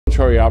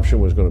military option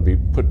was going to be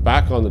put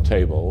back on the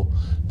table,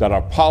 that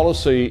our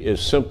policy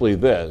is simply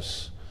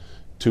this,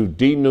 to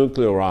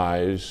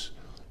denuclearize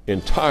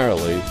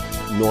entirely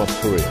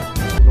North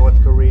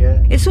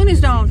Korea. As soon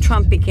as Donald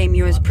Trump became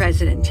U.S.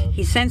 president,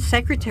 he sent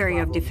Secretary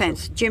of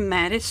Defense Jim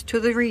Mattis to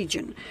the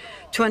region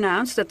to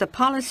announce that the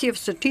policy of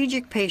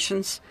strategic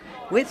patience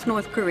with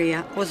North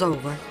Korea was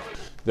over.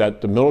 That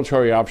the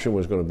military option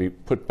was going to be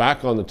put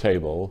back on the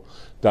table,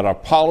 that our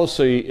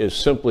policy is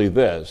simply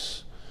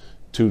this,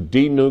 to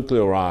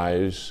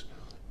denuclearize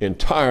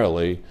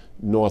entirely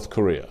North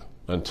Korea.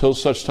 Until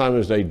such time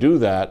as they do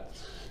that,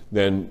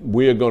 then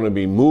we are going to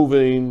be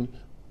moving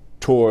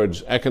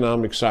towards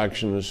economic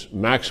sanctions,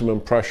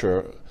 maximum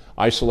pressure,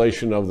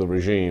 isolation of the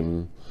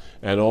regime,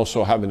 and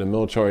also having a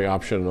military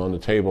option on the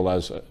table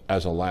as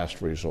a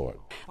last resort.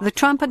 The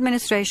Trump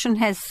administration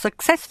has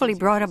successfully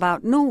brought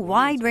about new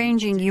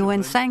wide-ranging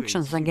UN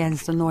sanctions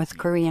against the North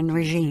Korean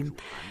regime.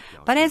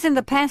 But as in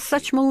the past,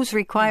 such moves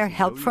require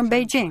help from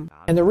Beijing.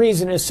 And the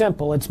reason is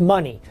simple, it's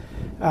money.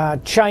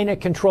 China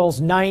controls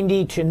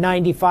 90 to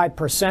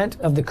 95%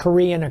 of the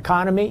Korean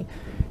economy.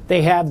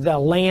 They have the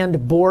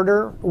land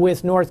border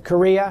with North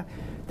Korea.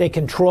 They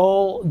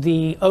control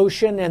the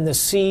ocean and the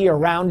sea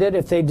around it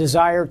if they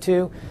desire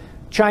to.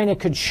 China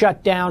could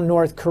shut down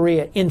North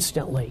Korea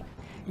instantly.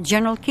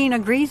 General Keane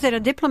agrees that a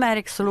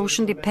diplomatic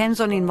solution depends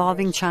on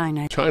involving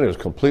China. China is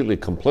completely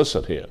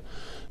complicit here.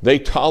 They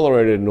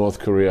tolerated North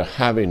Korea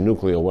having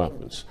nuclear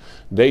weapons.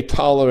 They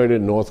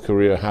tolerated North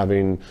Korea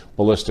having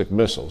ballistic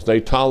missiles.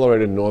 They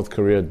tolerated North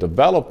Korea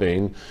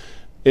developing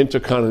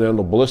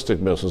intercontinental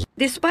ballistic missiles.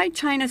 Despite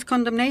China's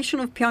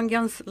condemnation of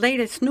Pyongyang's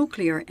latest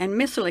nuclear and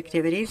missile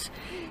activities,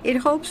 it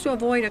hopes to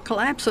avoid a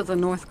collapse of the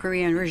North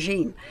Korean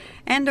regime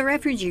and the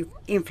refugee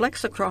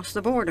influx across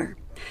the border.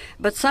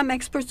 But some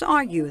experts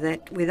argue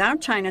that without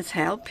China's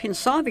help in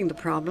solving the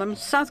problem,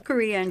 South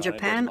Korea and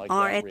Japan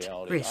are at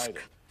risk.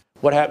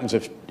 What happens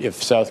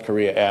if South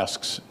Korea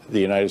asks the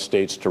United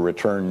States to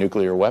return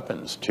nuclear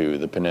weapons to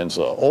the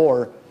peninsula,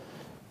 or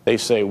they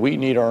say we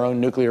need our own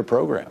nuclear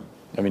program?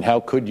 I mean,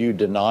 how could you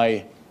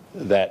deny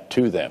that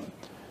to them?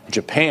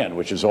 Japan,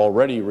 which has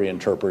already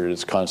reinterpreted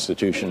its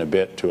constitution a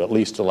bit to at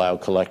least allow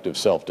collective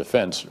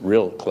self-defense,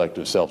 real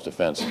collective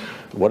self-defense.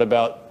 What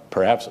about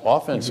perhaps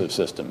offensive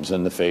systems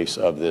in the face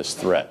of this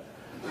threat?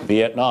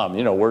 Vietnam,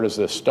 where does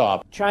this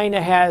stop?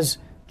 China has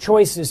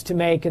choices to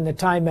make in the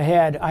time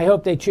ahead. I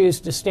hope they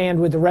choose to stand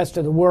with the rest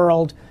of the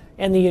world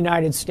and the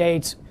United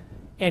States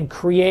and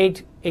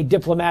create a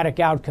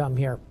diplomatic outcome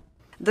here.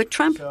 The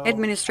Trump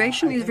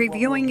administration is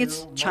reviewing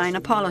its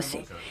China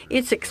policy.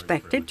 It's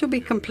expected to be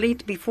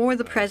complete before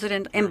the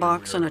president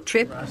embarks on a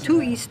trip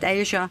to East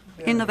Asia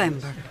in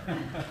November.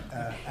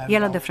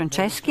 Yela De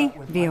Franceschi,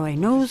 VOA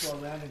News,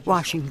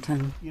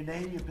 Washington. You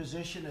name your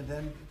position and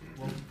then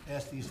we'll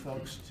ask these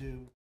folks to...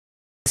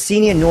 A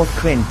senior North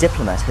Korean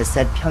diplomat has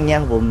said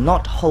Pyongyang will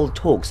not hold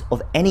talks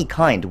of any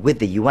kind with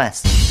the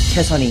US.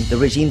 Chesoni, the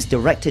regime's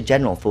Director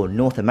General for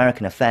North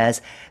American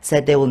Affairs,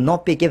 said they will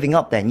not be giving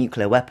up their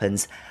nuclear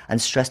weapons and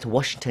stressed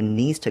Washington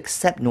needs to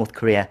accept North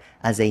Korea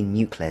as a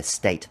nuclear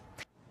state.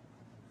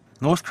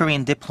 North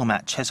Korean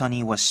diplomat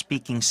Chesoni was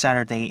speaking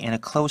Saturday in a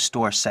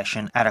closed-door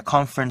session at a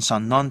conference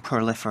on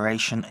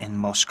non-proliferation in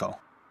Moscow.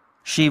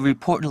 She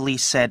reportedly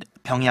said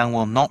Pyongyang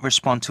will not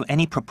respond to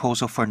any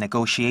proposal for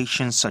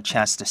negotiations such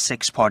as the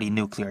six-party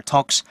nuclear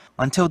talks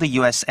until the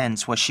US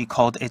ends what she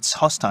called its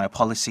hostile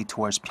policy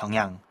towards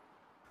Pyongyang.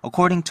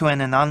 According to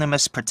an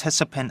anonymous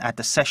participant at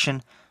the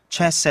session,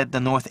 Che said the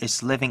North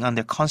is living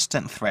under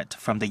constant threat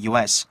from the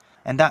US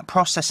and that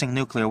processing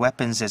nuclear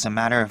weapons is a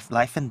matter of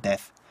life and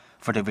death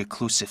for the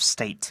reclusive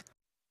state.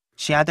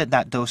 She added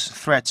that those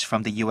threats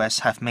from the US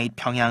have made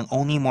Pyongyang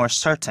only more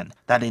certain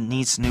that it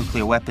needs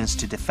nuclear weapons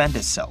to defend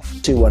itself.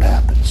 See what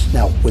happens.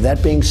 Now, with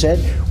that being said,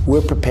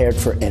 we're prepared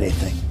for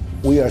anything.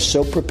 We are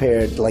so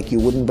prepared like you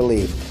wouldn't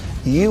believe.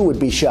 You would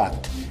be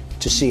shocked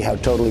to see how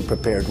totally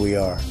prepared we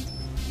are,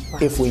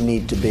 if we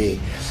need to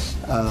be.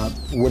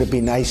 Would it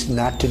be nice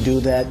not to do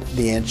that?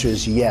 The answer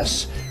is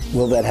yes.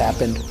 Will that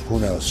happen?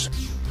 Who knows?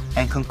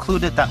 And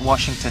concluded that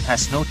Washington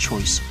has no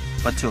choice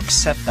but to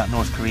accept that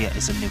North Korea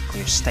is a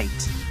nuclear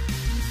state.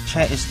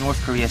 Che is North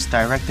Korea's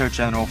Director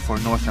General for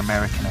North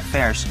American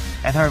Affairs,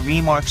 and her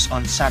remarks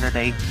on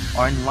Saturday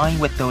are in line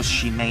with those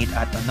she made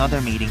at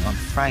another meeting on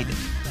Friday,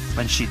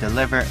 when she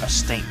delivered a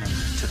statement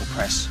to the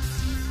press.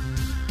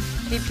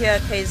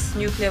 DPRK's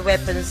nuclear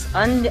weapons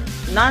are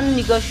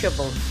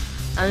non-negotiable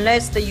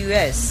unless the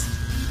U.S.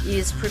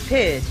 is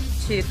prepared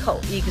to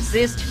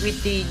coexist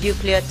with the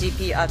nuclear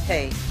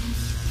DPRK,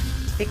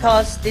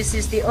 because this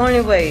is the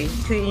only way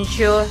to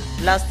ensure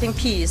lasting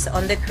peace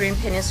on the Korean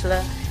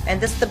Peninsula and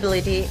the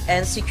stability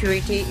and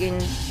security in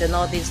the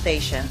Northeast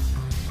Asia.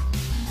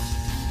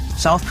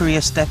 South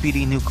Korea's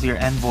deputy nuclear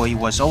envoy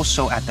was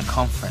also at the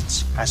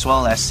conference, as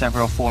well as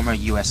several former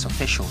U.S.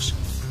 officials,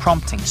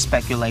 prompting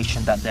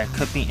speculation that there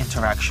could be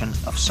interaction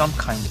of some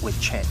kind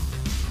with Che.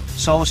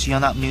 Seoul's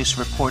Yonhap News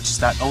reports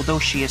that although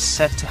she is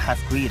said to have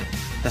greeted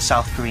the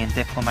South Korean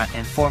diplomat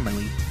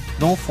informally,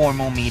 no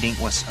formal meeting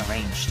was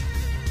arranged.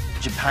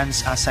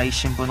 Japan's Asahi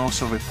Shimbun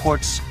also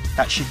reports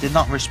that she did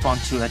not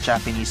respond to a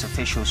Japanese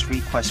official's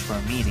request for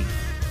a meeting.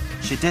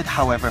 She did,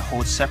 however,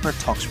 hold separate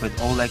talks with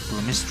Oleg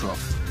Burmistrov,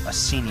 a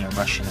senior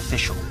Russian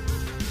official.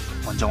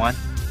 Jong-un,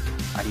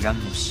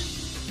 Arirang News.